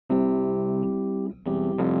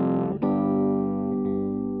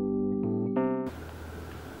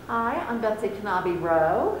I'm Betsy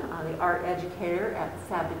Roe, the art educator at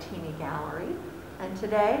Sabatini Gallery, and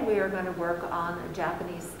today we are going to work on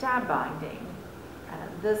Japanese stab binding.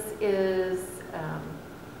 This is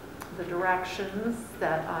the directions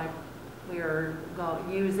that we are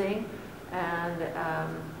using, and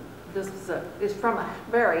this is from a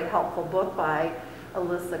very helpful book by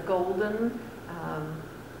Alyssa Golden.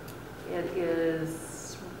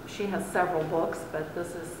 She has several books, but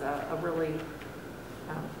this is a really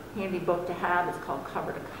handy book to have. It's called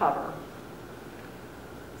Cover to Cover.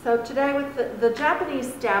 So today with the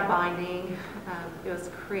Japanese stab binding, it was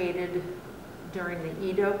created during the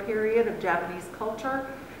Edo period of Japanese culture.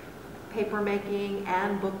 Papermaking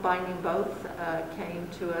and bookbinding both came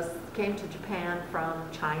to Japan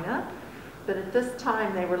from China. But at this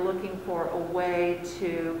time they were looking for a way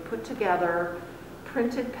to put together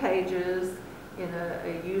printed pages in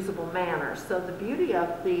a usable manner. So the beauty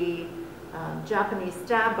of the Japanese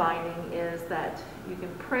stab binding is that you can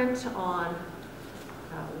print on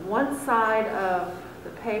one side of the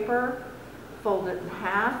paper, fold it in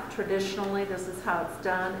half. Traditionally, this is how it's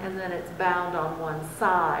done, and then it's bound on one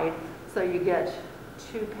side. So you get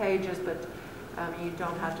 2 pages, but you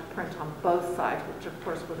don't have to print on both sides, which of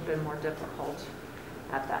course would have been more difficult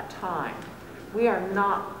at that time. We are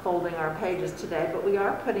not folding our pages today, but we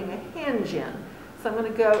are putting a hinge in. So I'm going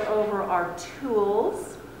to go over our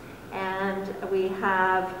tools, and we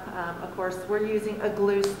have, of course, we're using a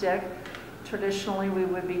glue stick. Traditionally, we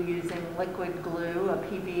would be using liquid glue. A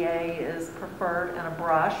PVA is preferred, and a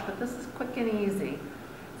brush, but this is quick and easy.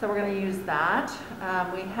 So we're going to use that.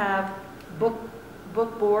 We have book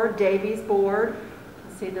board, Davies board.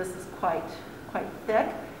 You see, this is quite thick.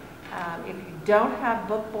 If you don't have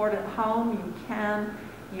book board at home, you can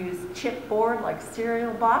use chipboard like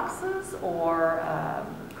cereal boxes or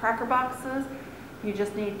cracker boxes. You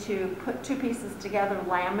just need to put 2 pieces together,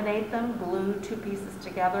 laminate them, glue 2 pieces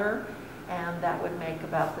together, and that would make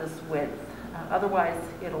about this width. Otherwise,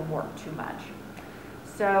 it'll work too much.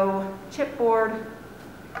 So chipboard,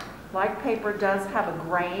 like paper, does have a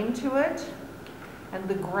grain to it, and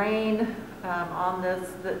the grain on this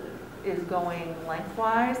is going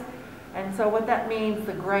lengthwise. And so what that means,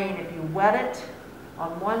 the grain, if you wet it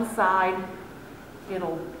on one side,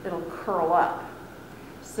 it'll curl up.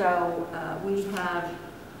 So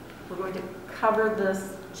we're going to cover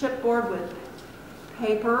this chipboard with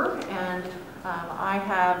paper, and I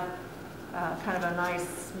have kind of a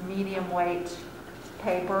nice medium weight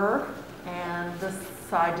paper, and this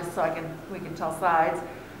side, just so we can tell sides,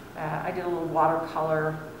 I did a little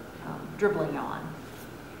watercolor dribbling on.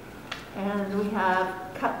 And we have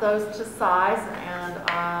cut those to size, and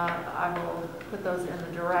I will put those in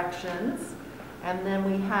the directions. And then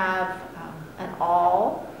we have an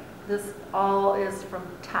awl. This awl is from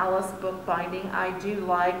Talus Bookbinding. I do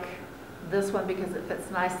like this one because it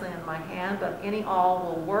fits nicely in my hand, but any awl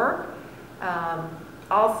will work.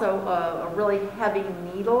 Also a really heavy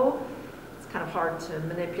needle. It's kind of hard to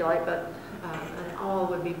manipulate, but an awl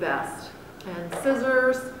would be best. And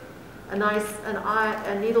scissors,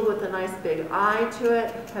 a needle with a nice big eye to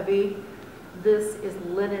it, heavy. This is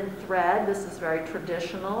linen thread. This is very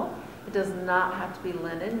traditional. It does not have to be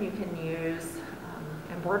linen. You can use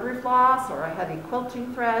embroidery floss or a heavy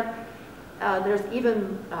quilting thread. There's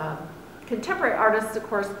even contemporary artists, of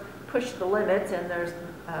course, push the limits, and there's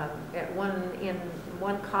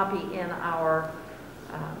one copy in our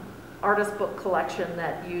artist book collection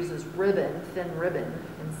that uses ribbon, thin ribbon,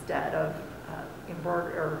 instead of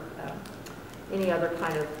embroidery or any other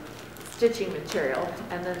kind of stitching material.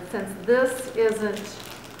 And then since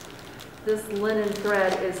this linen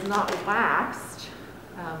thread is not waxed,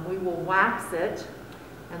 we will wax it,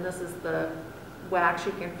 and this is the wax.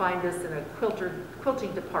 You can find this in a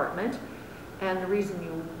quilting department. And the reason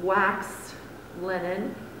you wax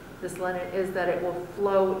this linen, is that it will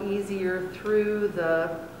flow easier through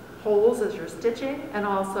the holes as you're stitching, and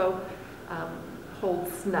also hold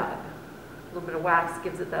snug. A little bit of wax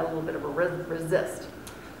gives it that little bit of a resist.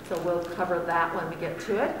 So we'll cover that when we get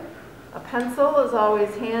to it. A pencil is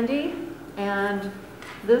always handy, and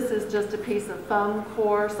this is just a piece of foam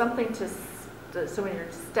core, something so when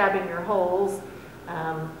you're stabbing your holes,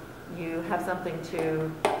 you have something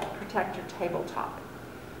to protect your tabletop.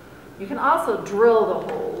 You can also drill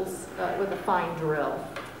the holes with a fine drill.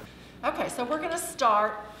 Okay, so we're going to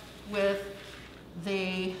start with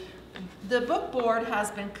the book board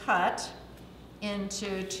has been cut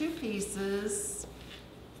into 2 pieces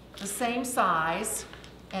the same size,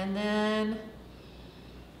 and then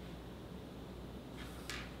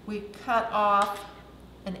we cut off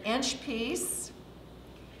an inch piece,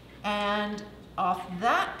 and off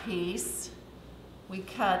that piece we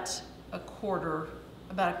cut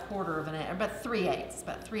about a quarter of an inch, about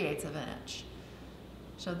 3/8 of an inch.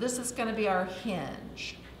 So this is going to be our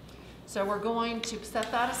hinge. So we're going to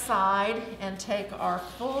set that aside and take our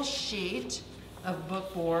full sheet of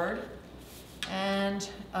bookboard, and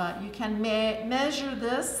you can measure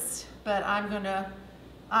this, but I'm going to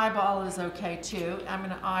eyeball is okay too. I'm going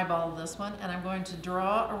to eyeball this one, and I'm going to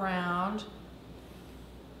draw around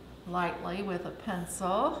lightly with a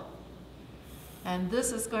pencil. And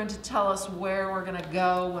this is going to tell us where we're going to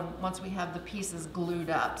go once we have the pieces glued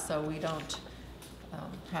up, so we don't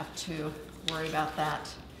have to worry about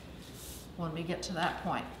that when we get to that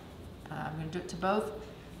point. I'm going to do it to both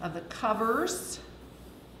of the covers.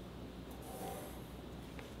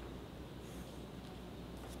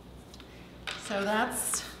 So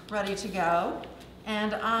that's ready to go.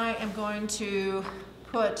 And I am going to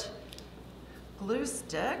put glue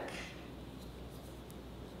stick.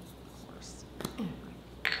 I'm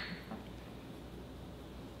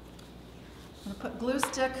going to put glue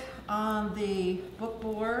stick on the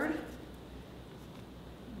bookboard.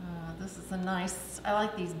 This is a nice, I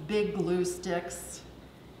like these big glue sticks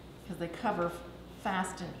because they cover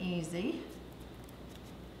fast and easy.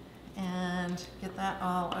 And get that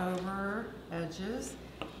all over edges.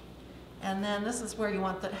 And then this is where you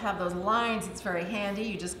want to have those lines. It's very handy.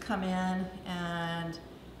 You just come in and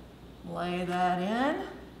lay that in.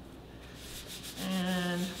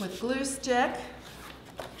 And with glue stick,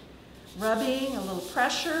 rubbing, a little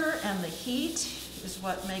pressure, and the heat is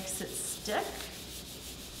what makes it stick.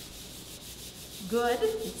 Good.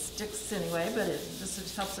 It sticks anyway, but this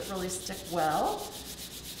just helps it really stick well.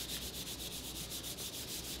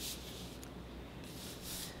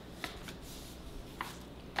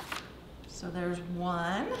 So there's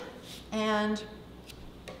one. And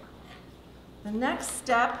the next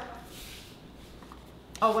step,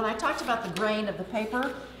 when I talked about the grain of the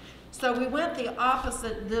paper, so we went the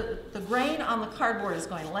opposite. The grain on the cardboard is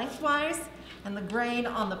going lengthwise, and the grain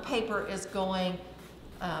on the paper is going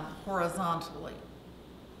horizontally,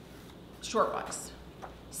 shortwise.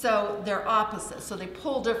 So they're opposite. So they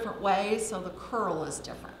pull different ways, so the curl is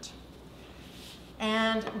different.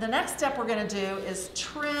 And the next step we're going to do is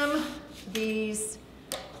trim these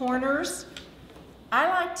corners. I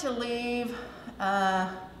like to leave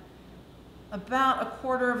about a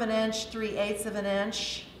quarter of an inch, 3/8 of an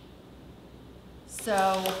inch.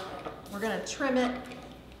 So we're going to trim it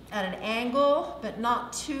at an angle, but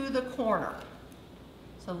not to the corner.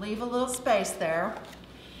 So leave a little space there.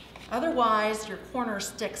 Otherwise, your corner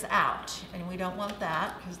sticks out, and we don't want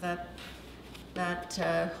that because that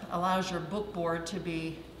allows your bookboard to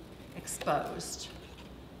be exposed.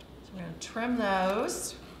 So we're going to trim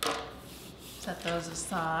those, set those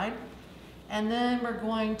aside, and then we're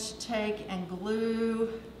going to take and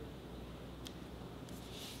glue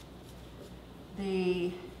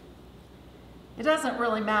it doesn't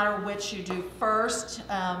really matter which you do first,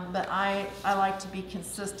 but I like to be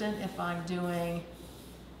consistent if I'm doing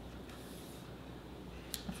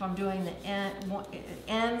the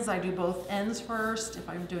ends, I do both ends first. If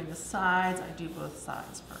I'm doing the sides, I do both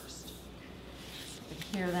sides first. So you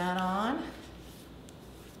can hear that on.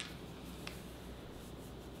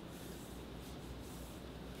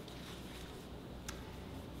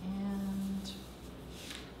 And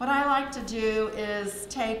what I like to do is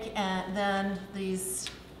take and then these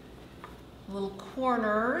little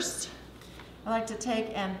corners, I like to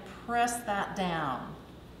take and press that down.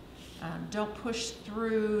 Don't push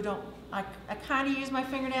through, I kind of use my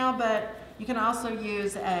fingernail, but you can also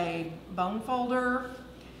use a bone folder,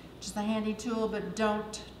 which is a handy tool, but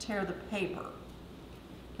don't tear the paper,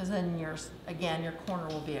 because then again, your corner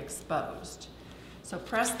will be exposed. So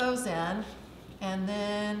press those in, and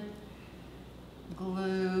then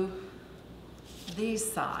glue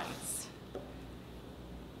these sides.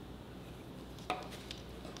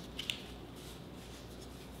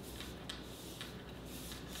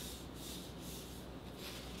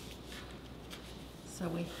 So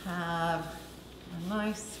we have a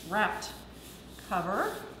nice wrapped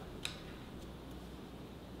cover.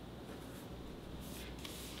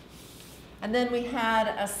 And then we had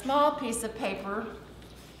a small piece of paper.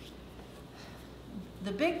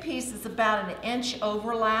 The big piece is about an inch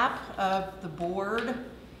overlap of the board.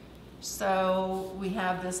 So we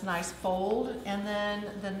have this nice fold, and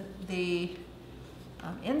then the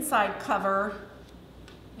inside cover,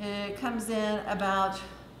 it comes in about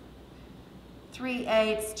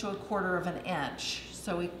 3/8 to a quarter of an inch.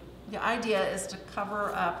 So the idea is to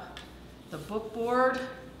cover up the bookboard,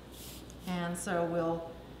 and so we'll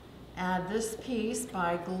add this piece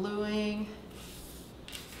by gluing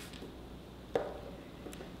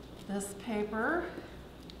this paper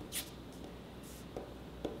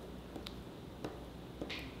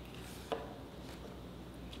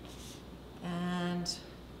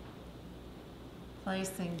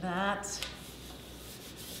placing that.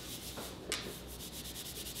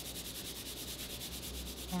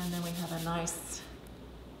 And then we have a nice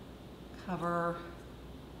cover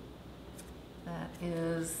that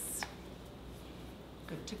is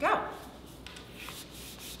good to go.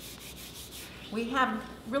 We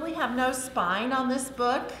really have no spine on this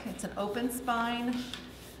book. It's an open spine,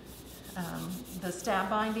 the stab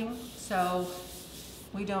binding, so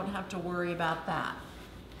we don't have to worry about that.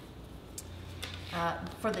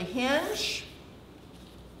 For the hinge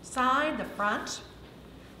side, the front,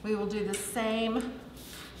 we will do the same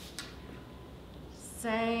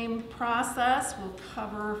process. We'll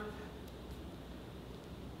cover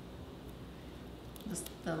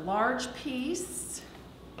the large piece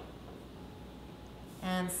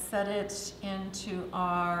and set it into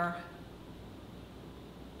our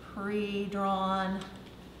pre-drawn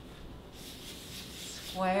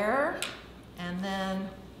square, and then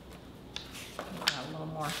we've got a little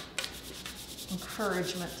more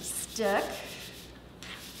encouragement to stick.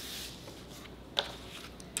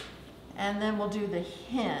 And then we'll do the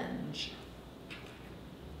hinge.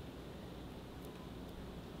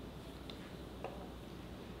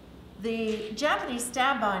 The Japanese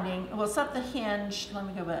stab binding, we'll set the hinge, let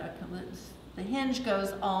me go back. The hinge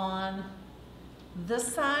goes on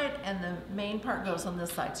this side and the main part goes on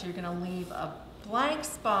this side. So you're gonna leave a blank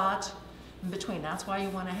spot in between. That's why you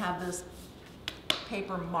wanna have this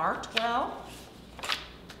paper marked well.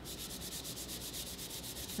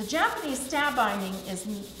 The Japanese stab binding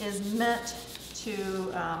is meant to,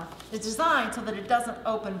 is designed so that it doesn't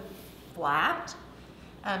open flat.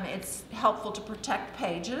 It's helpful to protect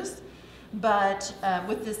pages, but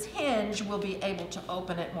with this hinge, we'll be able to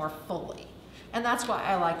open it more fully. And that's why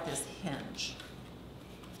I like this hinge.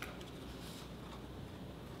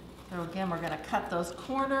 So again, we're gonna cut those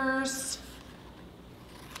corners.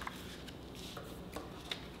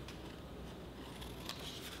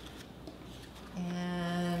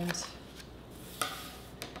 And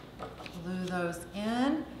glue those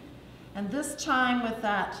in. And this time with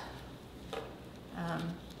that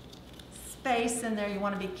space in there, you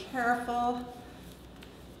want to be careful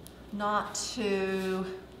not to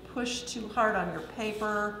push too hard on your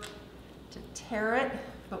paper to tear it,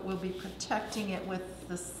 but we'll be protecting it with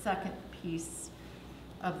the second piece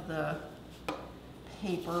of the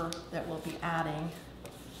paper that we'll be adding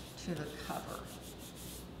to the cover.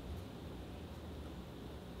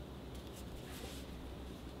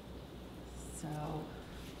 So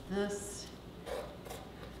this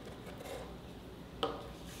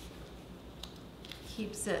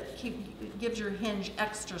gives your hinge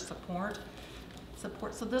extra support.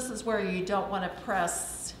 So this is where you don't want to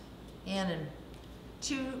press in and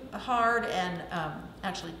too hard and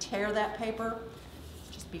actually tear that paper.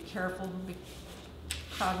 Just be careful, be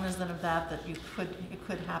cognizant of that it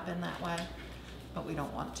could happen that way, but we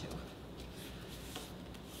don't want to.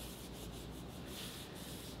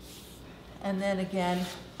 And then again,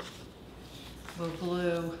 we'll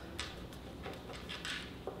glue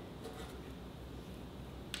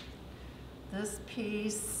this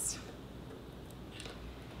piece.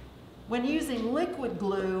 When using liquid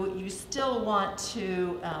glue, you still want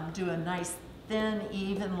to do a nice thin,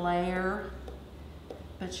 even layer,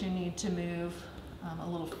 but you need to move a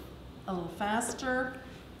little faster,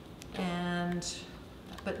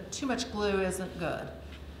 but too much glue isn't good.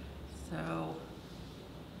 So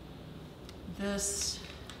this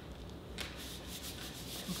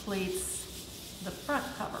completes the front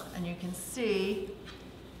cover, and you can see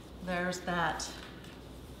there's that,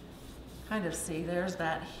 there's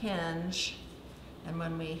that hinge, and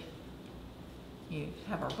when you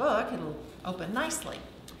have our book, it'll open nicely.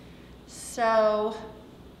 So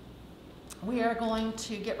we are going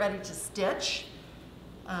to get ready to stitch.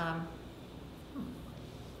 Don't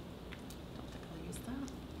think I'll use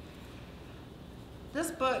that.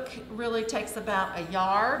 This book really takes about a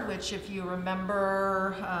yard, which if you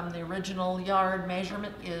remember, the original yard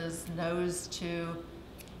measurement is nose to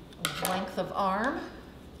length of arm,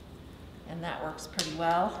 and that works pretty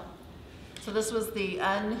well. So this was the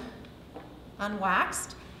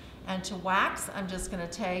unwaxed, and to wax, I'm just going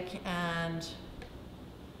to take and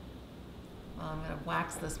I'm going to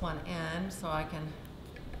wax this one in so I can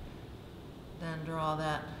then draw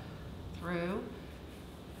that through.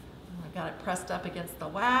 I've got it pressed up against the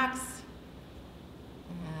wax,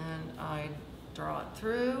 and I draw it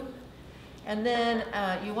through. And then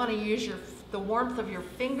you want to use the warmth of your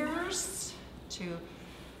fingers to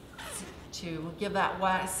give that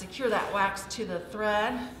wax, secure that wax to the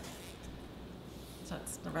thread, so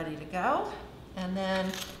it's ready to go. And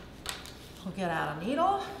then we'll get out a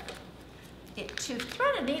needle to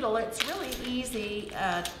thread a needle, it's really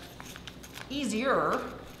easier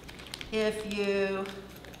if you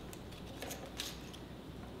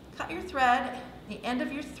cut your thread, the end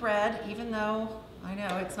of your thread, even though I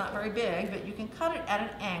know it's not very big, but you can cut it at an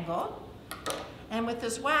angle. And with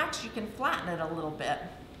this wax, you can flatten it a little bit.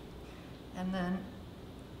 And then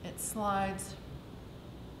it slides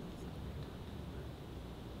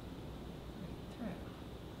right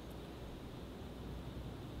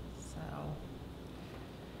through. So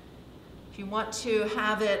if you want to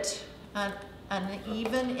have it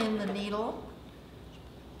uneven in the needle,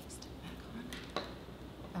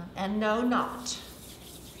 and no knot.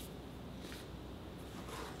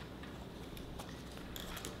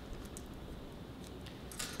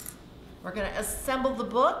 We're going to assemble the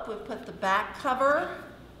book. We put the back cover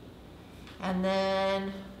and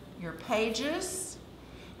then your pages.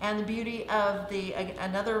 And the beauty of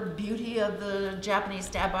another beauty of the Japanese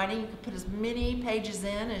stab binding, you can put as many pages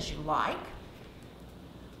in as you like.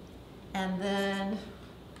 And then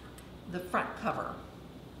the front cover.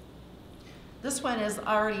 This one is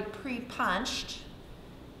already pre-punched,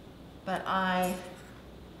 but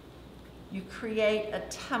you create a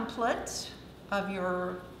template of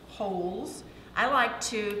your holes. I like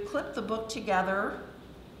to clip the book together,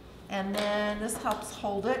 and then this helps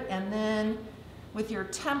hold it, and then with your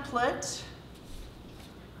template,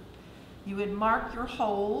 you would mark your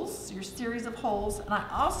holes, your series of holes, and I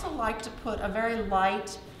also like to put a very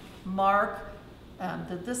light mark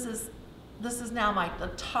that this is now the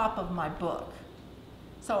top of my book.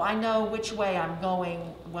 So I know which way I'm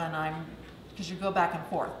going because you go back and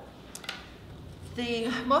forth.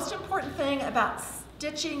 The most important thing about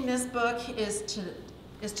stitching this book is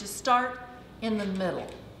to start in the middle.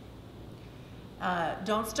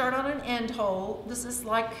 Don't start on an end hole. This is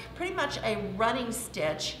like pretty much a running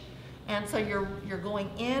stitch. And so you're going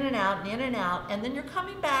in and out and in and out, and then you're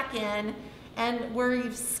coming back in, and where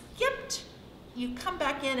you've skipped, you come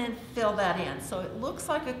back in and fill that in. So it looks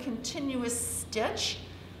like a continuous stitch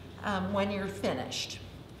when you're finished.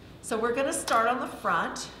 So we're going to start on the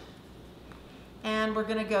front, and we're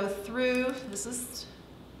going to go through, this is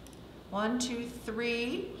 1, 2,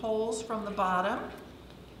 3 holes from the bottom,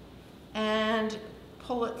 and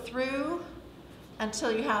pull it through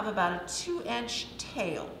until you have about a 2-inch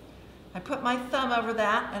tail. I put my thumb over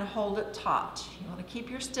that and hold it taut. You want to keep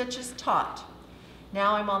your stitches taut.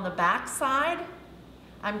 Now I'm on the back side.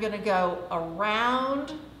 I'm going to go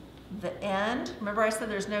around the end. Remember I said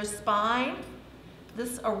there's no spine?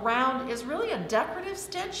 This around is really a decorative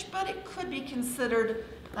stitch, but it could be considered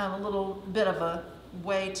a little bit of a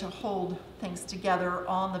way to hold things together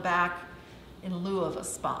on the back in lieu of a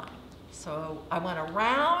spine. So I went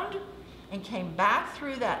around and came back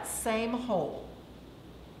through that same hole.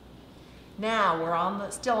 Now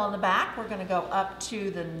we're still on the back. We're going to go up to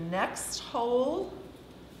the next hole.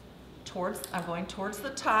 I'm going towards the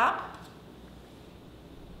top.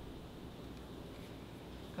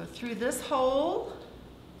 Go through this hole.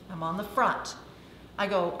 I'm on the front. I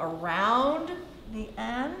go around the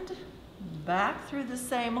end, back through the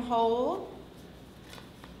same hole,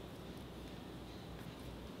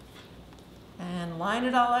 and line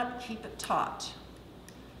it all up, keep it taut.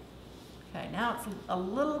 Okay, now it's a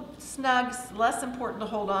little snug, it's less important to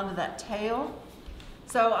hold on to that tail.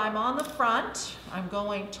 So I'm on the front, I'm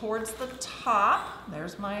going towards the top.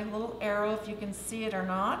 There's my little arrow if you can see it or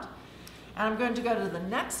not. And I'm going to go to the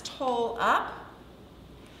next hole up.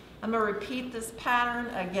 I'm going to repeat this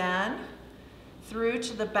pattern again through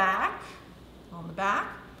to the back, on the back,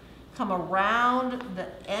 come around the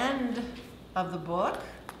end of the book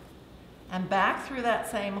and back through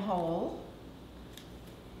that same hole.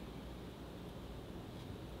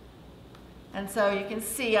 And so you can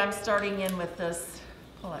see I'm starting in with this,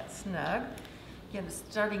 pull that snug, again,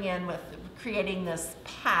 starting in with creating this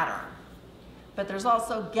pattern. But there's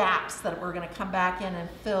also gaps that we're going to come back in and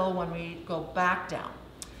fill when we go back down.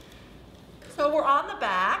 So we're on the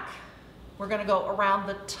back. We're going to go around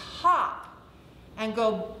the top and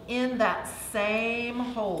go in that same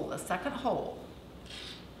hole, the second hole.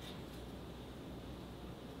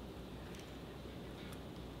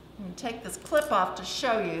 I'm going to take this clip off to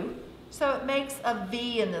show you. So it makes a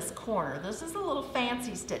V in this corner. This is a little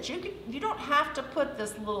fancy stitch. You don't have to put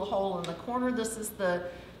this little hole in the corner. This is the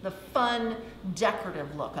fun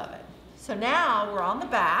decorative look of it. So now we're on the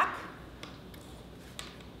back.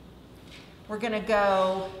 We're going to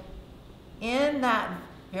go in that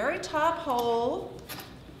very top hole.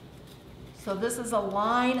 So this is a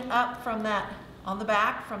line up from that, on the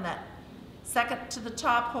back, from that second to the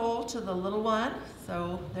top hole to the little one.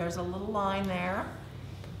 So there's a little line there.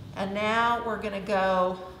 And now we're going to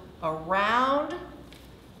go around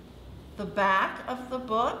the back of the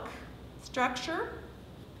book structure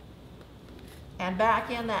and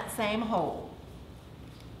back in that same hole.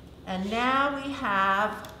 And now we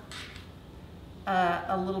have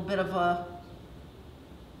a little bit of a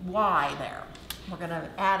Y there. We're going to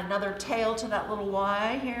add another tail to that little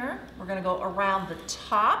Y here. We're going to go around the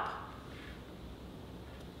top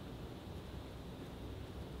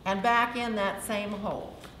and back in that same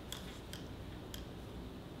hole.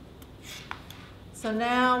 So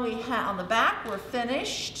now we have, on the back, we're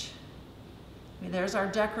finished. There's our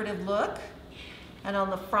decorative look. And on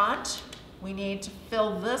the front, we need to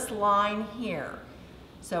fill this line here.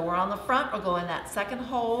 So we're on the front, we'll go in that second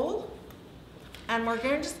hole, and we're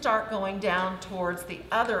going to start going down towards the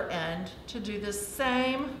other end to do the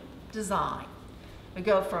same design. We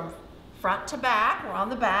go from front to back, we're on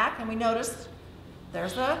the back, and we notice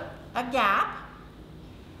there's a gap.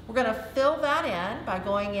 We're going to fill that in by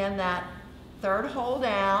going in that third hole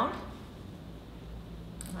down.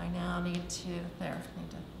 And I now need to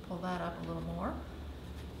pull that up a little more.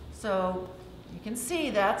 So you can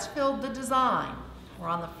see that's filled the design. We're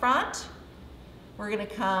on the front. We're going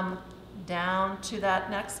to come down to that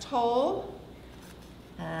next hole,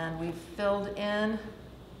 and we've filled in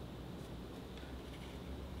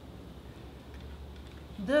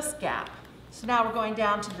this gap. So now we're going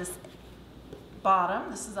down to this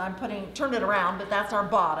bottom. This is, turned it around, but that's our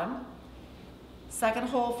bottom. Second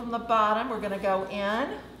hole from the bottom, we're going to go in.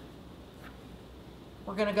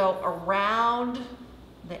 We're going to go around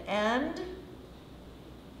the end.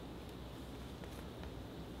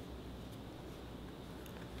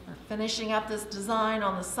 We're finishing up this design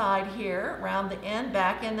on the side here, around the end,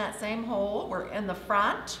 back in that same hole. We're in the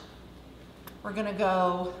front. We're going to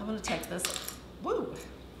go, I'm going to take this, woo,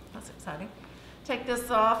 that's exciting. Take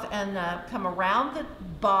this off and come around the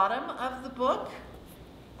bottom of the book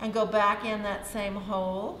and go back in that same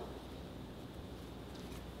hole.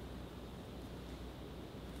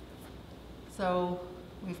 So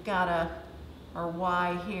we've got our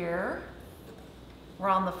Y here. We're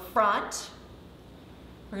on the front.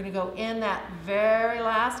 We're going to go in that very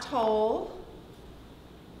last hole.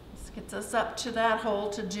 This gets us up to that hole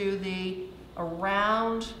to do the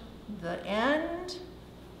around the end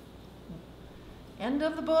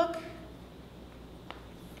of the book,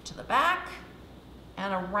 to the back,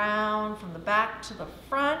 and around from the back to the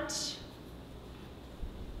front.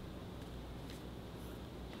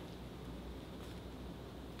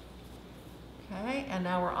 Okay, and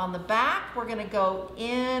now we're on the back. We're going to go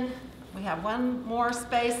in. We have one more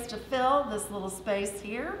space to fill, this little space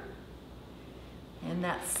here. In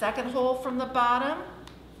that second hole from the bottom.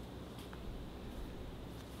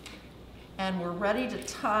 And we're ready to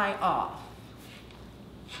tie off.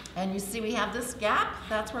 And you see we have this gap,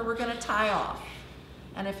 that's where we're going to tie off.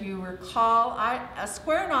 And if you recall, a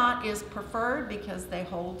square knot is preferred because they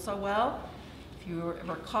hold so well. If you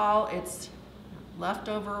recall, it's left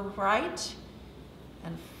over right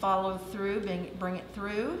and follow through, bring it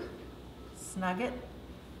through, snug it,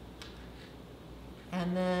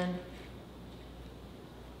 and then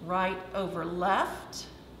right over left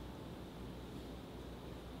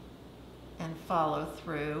and follow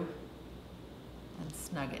through and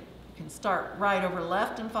snug it. You can start right over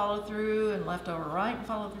left and follow through, and left over right and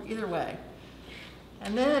follow through, either way.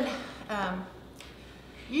 And then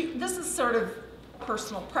this is sort of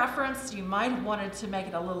personal preference. You might have wanted to make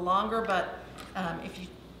it a little longer, but if you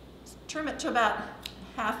trim it to about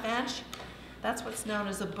 ½ inch, that's what's known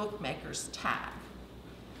as a bookmaker's tag.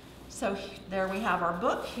 So there we have our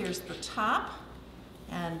book. Here's the top,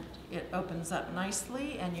 and it opens up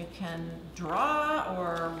nicely, and you can draw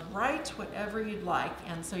or write whatever you'd like.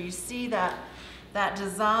 And so you see that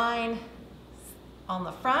design on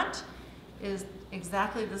the front is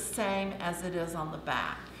exactly the same as it is on the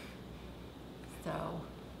back. So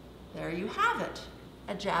there you have it,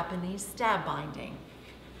 a Japanese stab binding.